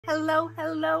Hello,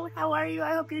 how are you?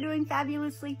 I hope you're doing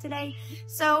fabulously today.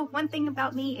 So one thing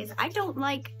about me is I don't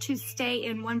like to stay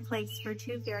in one place for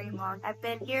too very long. I've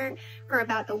been here for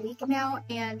about a week now,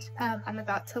 and I'm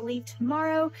about to leave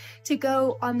tomorrow to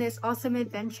go on this awesome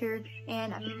adventure,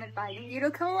 and I'm inviting you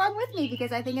to come along with me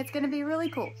because I think it's going to be really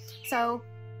cool. So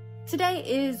today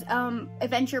is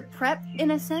adventure prep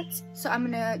in a sense. So I'm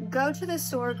gonna go to the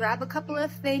store, grab a couple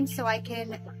of things so I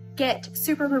can get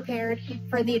super prepared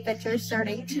for the adventure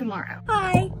starting tomorrow.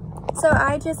 Hi! So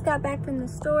I just got back from the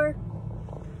store.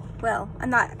 Well, I'm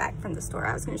not back from the store.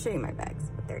 I was gonna show you my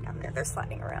bags, but they're down there. They're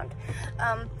sliding around.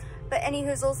 But any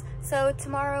hoozles, so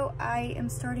tomorrow I am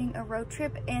starting a road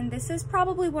trip, and this is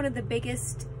probably one of the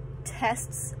biggest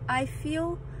tests I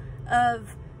feel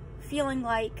of feeling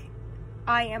like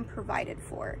I am provided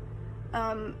for.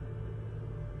 I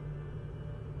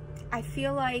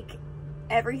feel like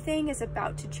everything is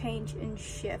about to change and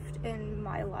shift in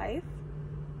my life,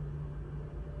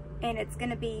 and it's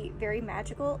gonna be very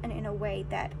magical and in a way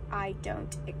that I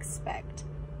don't expect.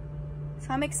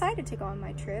 So I'm excited to go on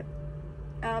my trip.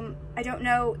 I don't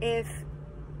know if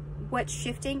what's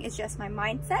shifting is just my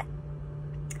mindset.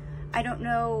 I don't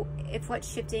know if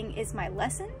what's shifting is my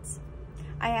lessons.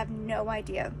 I have no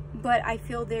idea, but I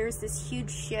feel there's this huge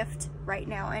shift right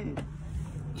now, and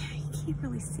you can't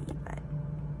really see, but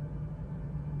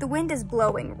the wind is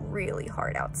blowing really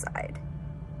hard outside.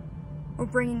 We're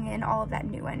bringing in all of that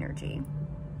new energy.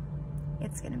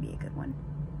 It's gonna be a good one.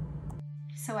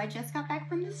 So I just got back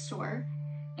from the store,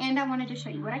 and I wanted to show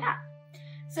you what I got.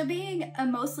 So being a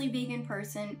mostly vegan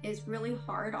person is really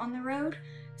hard on the road.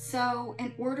 So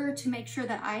in order to make sure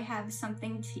that I have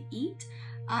something to eat,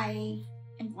 I'm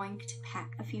going to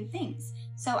pack a few things.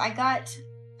 So I got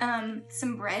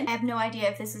some bread. I have no idea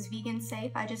if this is vegan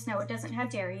safe. I just know it doesn't have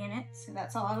dairy in it. So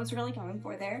that's all I was really going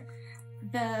for there.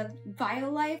 The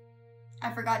BioLife,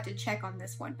 I forgot to check on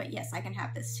this one, but yes, I can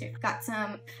have this too. Got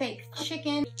some fake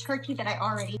chicken, turkey that I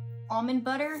already, almond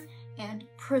butter, and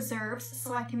preserves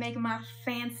so I can make my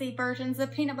fancy versions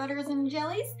of peanut butters and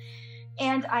jellies.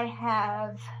 And I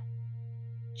have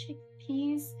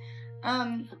chickpeas.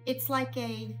 It's like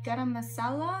a garam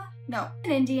masala. No,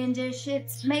 an Indian dish.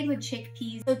 It's made with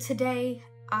chickpeas. So today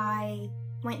I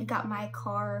went and got my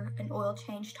car an oil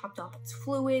change, topped off its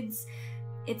fluids.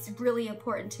 It's really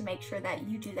important to make sure that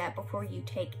you do that before you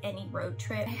take any road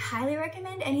trip. I highly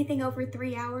recommend anything over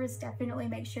 3 hours. Definitely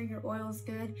make sure your oil's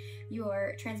good,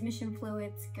 your transmission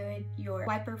fluid's good, your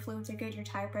wiper fluids are good, your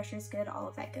tire pressure's good, all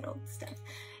of that good old stuff.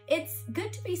 It's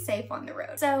good to be safe on the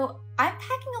road. So I'm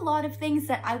packing a lot of things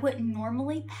that I wouldn't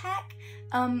normally pack,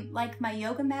 like my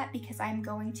yoga mat, because I'm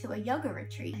going to a yoga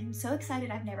retreat. I'm so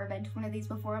excited. I've never been to one of these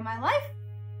before in my life.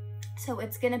 So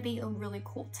it's gonna be a really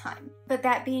cool time. But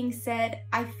that being said,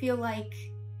 I feel like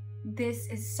this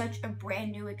is such a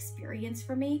brand new experience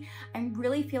for me. I'm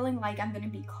really feeling like I'm gonna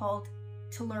be called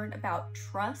to learn about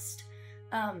trust.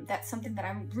 That's something that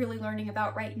I'm really learning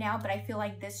about right now, but I feel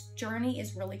like this journey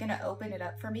is really gonna open it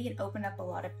up for me and open up a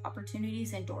lot of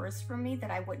opportunities and doors for me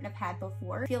that I wouldn't have had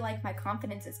before. I feel like my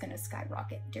confidence is gonna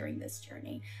skyrocket during this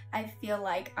journey. I feel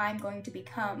like I'm going to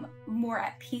become more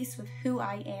at peace with who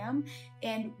I am,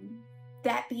 and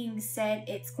that being said,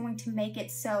 it's going to make it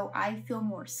so I feel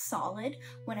more solid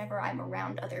whenever I'm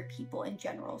around other people in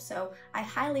general. So I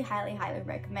highly, highly, highly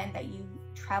recommend that you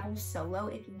travel solo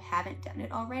if you haven't done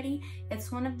it already.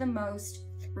 It's one of the most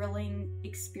thrilling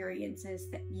experiences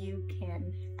that you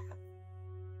can have.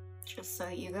 Just so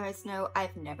you guys know,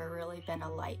 I've never really been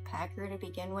a light packer to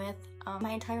begin with. My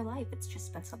entire life, it's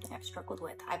just been something I've struggled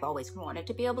with. I've always wanted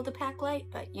to be able to pack light,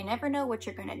 but you never know what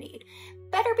you're gonna need.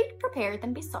 Better be prepared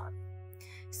than be sorry.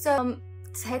 So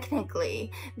technically,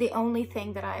 the only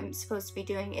thing that I'm supposed to be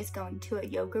doing is going to a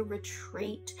yoga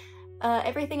retreat.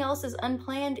 Everything else is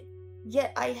unplanned,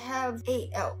 yet I have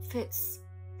 8 outfits,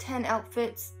 10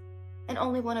 outfits, and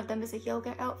only one of them is a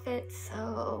yoga outfit,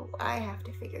 so I have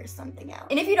to figure something out.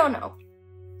 And if you don't know,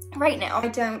 right now I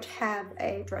don't have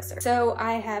a dresser. So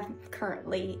I have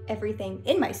currently everything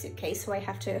in my suitcase, so I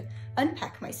have to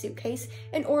unpack my suitcase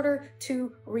in order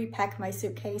to repack my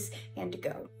suitcase and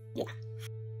go. Yeah.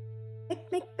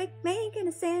 Making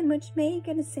a sandwich,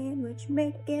 making a sandwich,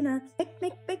 making a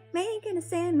making a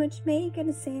sandwich, making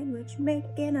a sandwich,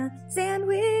 making a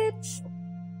sandwich.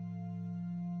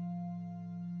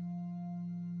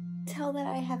 Tell that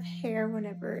I have hair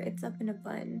whenever it's up in a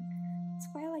bun. That's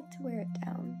why I like to wear it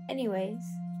down. Anyways,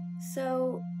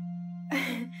 so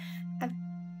I'm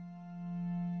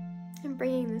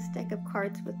bringing this deck of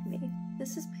cards with me.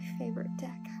 This is my favorite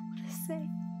deck, I want to say.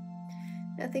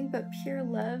 Nothing but pure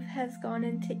love has gone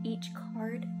into each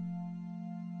card.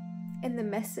 and the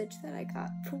message that I got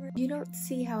for it. You don't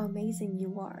see how amazing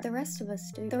you are. The rest of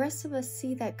us do. The rest of us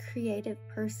see that creative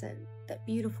person, that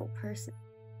beautiful person,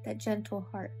 that gentle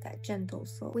heart, that gentle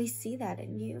soul. We see that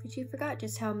in you, but you forgot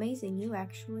just how amazing you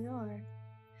actually are.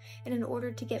 And in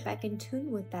order to get back in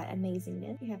tune with that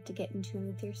amazingness, you have to get in tune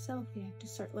with yourself. You have to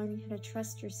start learning how to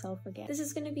trust yourself again. This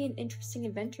is going to be an interesting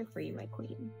adventure for you, my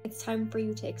queen. It's time for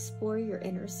you to explore your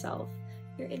inner self.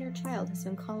 Your inner child has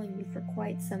been calling you for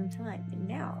quite some time, and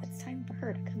now it's time for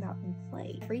her to come out and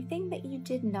play. Everything that you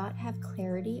did not have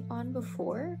clarity on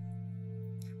before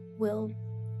will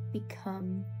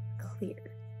become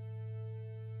clear.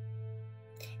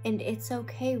 And it's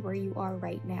okay where you are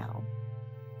right now.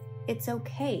 It's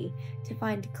okay to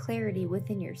find clarity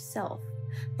within yourself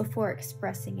before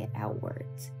expressing it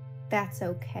outwards. That's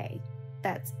okay.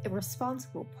 That's a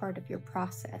responsible part of your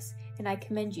process, and I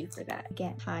commend you for that.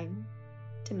 Again, time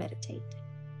to meditate.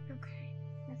 Okay,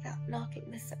 without knocking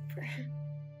this over.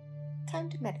 Time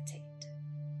to meditate.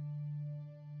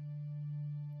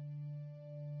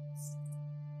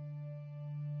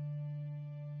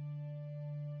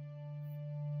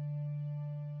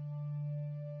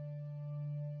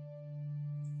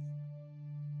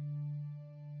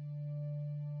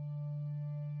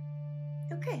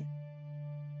 Okay.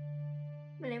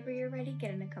 Whenever you're ready,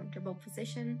 get in a comfortable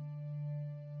position.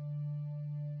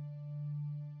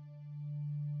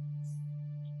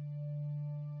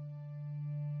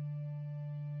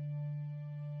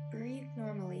 Breathe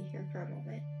normally here for a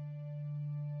moment.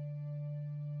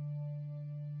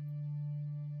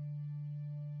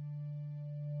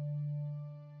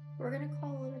 We're going to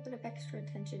call a little bit of extra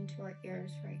attention to our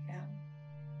ears right now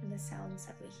and the sounds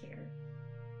that we hear.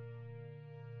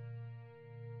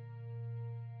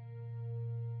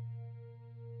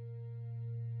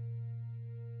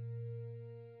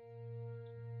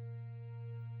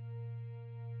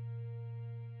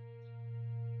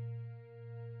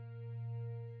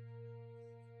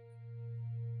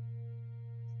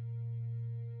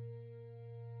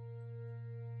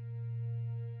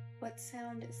 What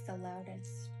sound is the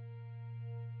loudest?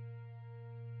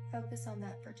 Focus on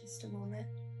that for just a moment.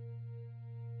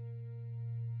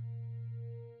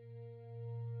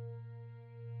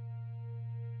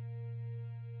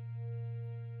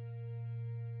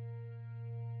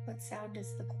 What sound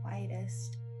is the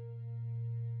quietest?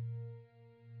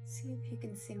 See if you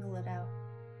can single it out.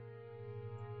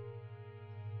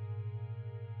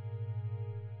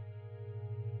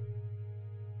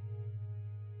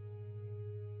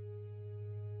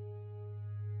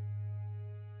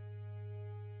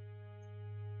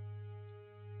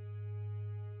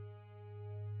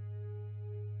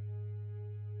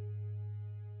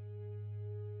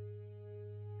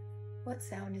 What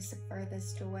sound is the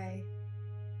furthest away?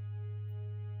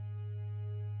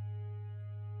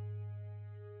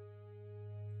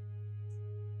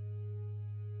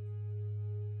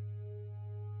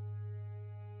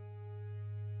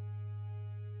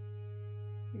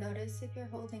 Notice if you're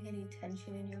holding any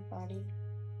tension in your body.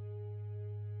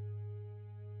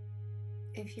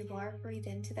 If you are, breathe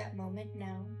into that moment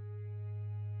now.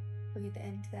 Breathe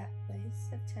into that place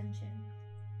of tension,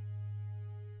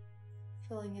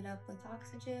 filling it up with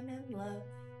oxygen and love,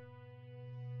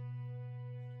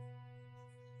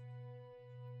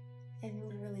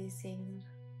 and releasing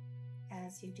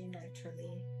as you do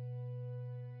naturally.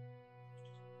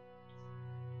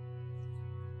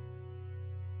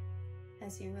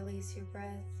 As you release your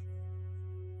breath,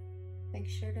 make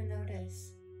sure to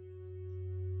notice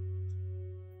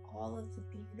all of the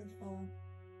beautiful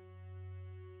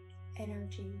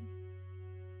energy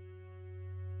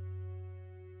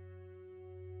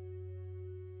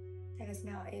that is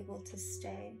now able to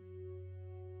stay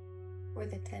where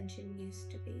the tension used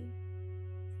to be.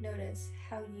 Notice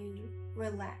how you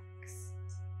relax.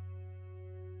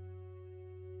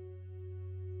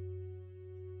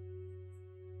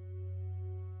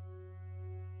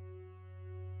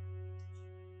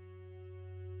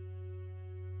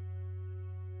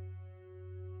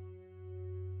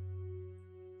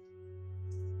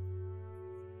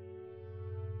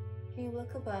 You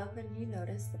look above and you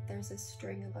notice that there's a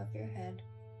string above your head,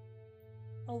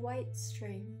 a white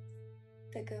string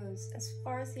that goes as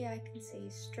far as the eye can see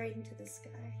straight into the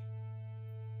sky.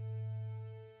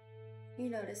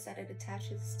 You notice that it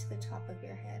attaches to the top of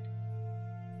your head.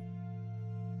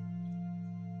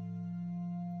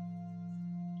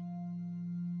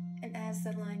 And as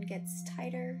the line gets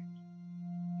tighter,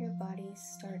 your body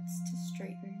starts to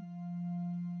straighten.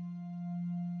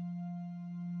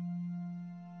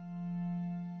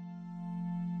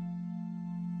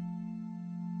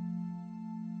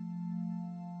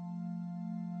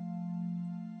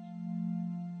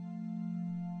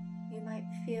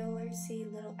 feel or see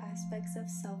little aspects of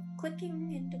self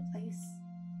clicking into place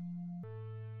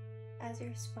as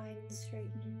your spine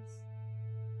straightens.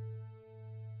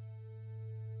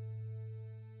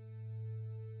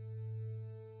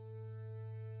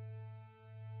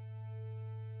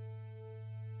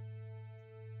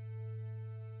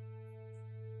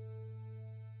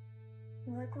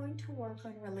 We're going to work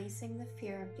on releasing the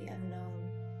fear of the unknown.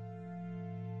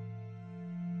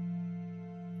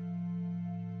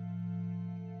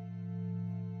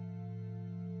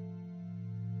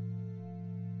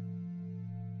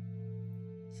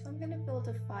 So I'm going to build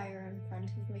a fire in front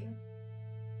of me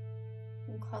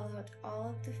and call out all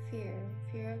of the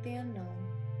fear of the unknown,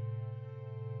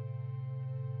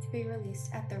 to be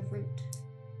released at the root.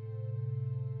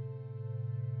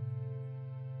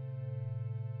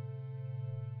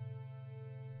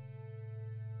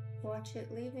 Watch it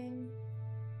leaving.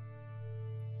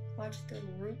 Watch the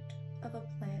root of a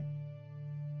plant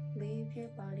leave your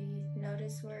body.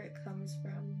 Notice where it comes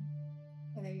from,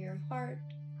 whether your heart,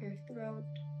 your throat,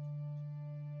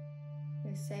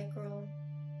 your sacral,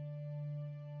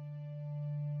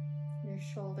 your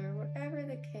shoulder, whatever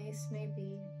the case may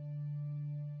be.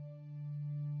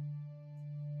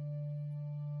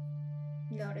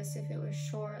 Notice if it was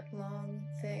short, long,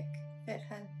 thick, if it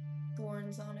had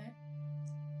thorns on it.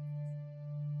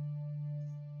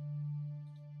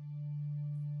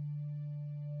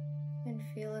 And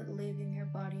feel it leaving your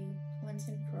body once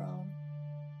and for all.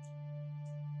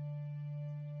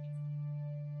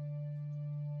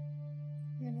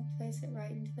 We're going to place it right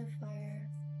into the fire.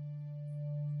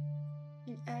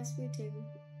 And as we do,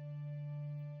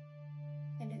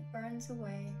 and it burns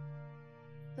away,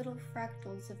 little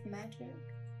fractals of magic,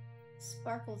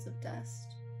 sparkles of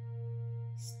dust,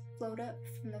 float up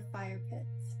from the fire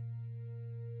pits.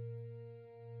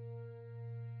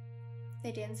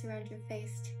 They dance around your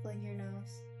face, tickling your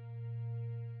nose,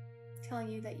 telling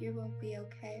you that you will be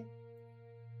okay.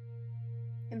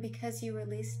 And because you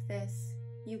released this,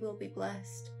 you will be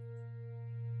blessed.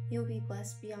 You'll be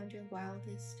blessed beyond your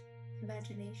wildest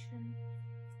imagination.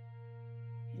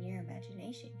 And your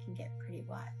imagination can get pretty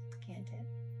wild, can't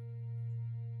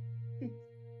it?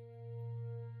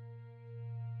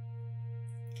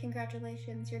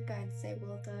 Congratulations, your guides say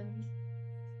well done.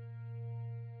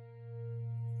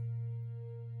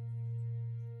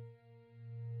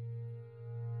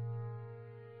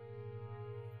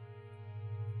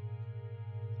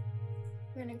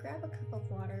 We're going to grab a cup of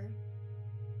water,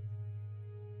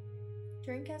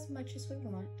 drink as much as we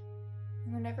want,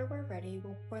 and whenever we're ready,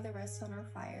 we'll pour the rest on our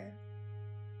fire,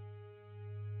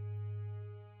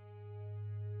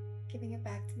 giving it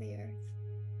back to the earth.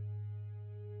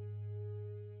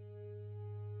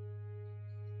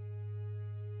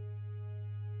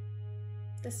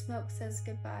 The smoke says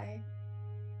goodbye,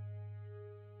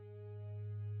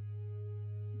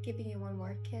 giving you one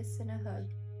more kiss and a hug.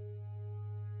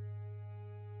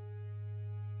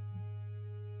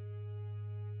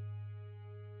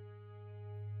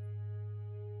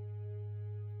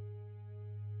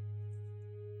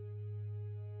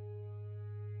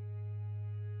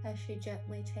 As she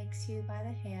gently takes you by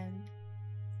the hand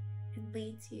and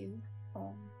leads you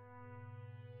home.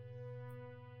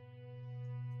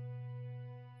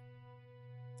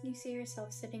 You see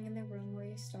yourself sitting in the room where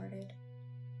you started.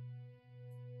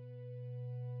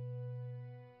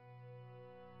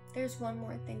 There's one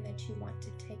more thing that you want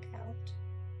to take out.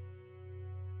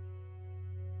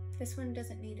 This one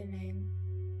doesn't need a name.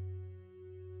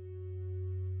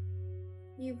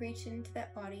 You reach into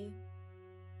that body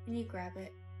and you grab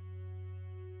it.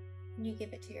 And you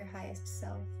give it to your highest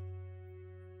self.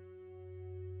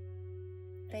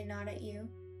 They nod at you.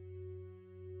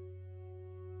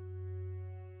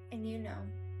 And you know.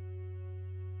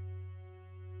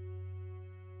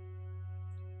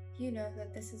 You know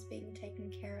that this is being taken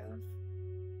care of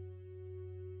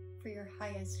for your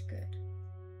highest good.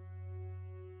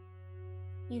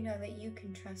 You know that you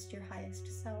can trust your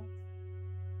highest self.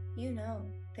 You know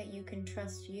that you can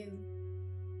trust you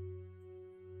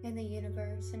and the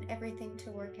universe and everything to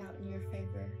work out in your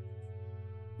favor.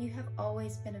 You have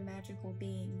always been a magical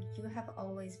being. You have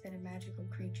always been a magical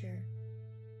creature.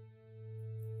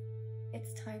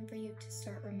 It's time for you to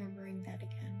start remembering that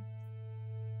again.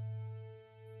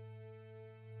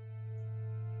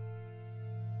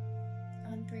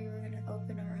 On 3, we're going to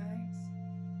open our eyes.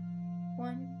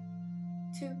 1,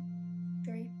 2,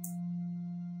 3.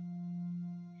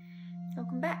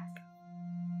 Welcome back.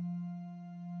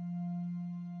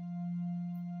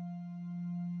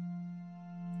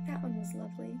 That one was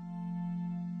lovely.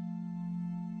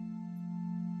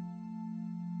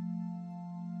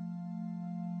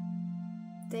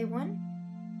 Day 1,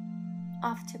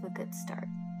 off to a good start.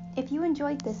 If you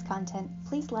enjoyed this content,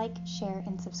 please like, share,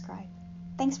 and subscribe.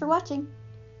 Thanks for watching!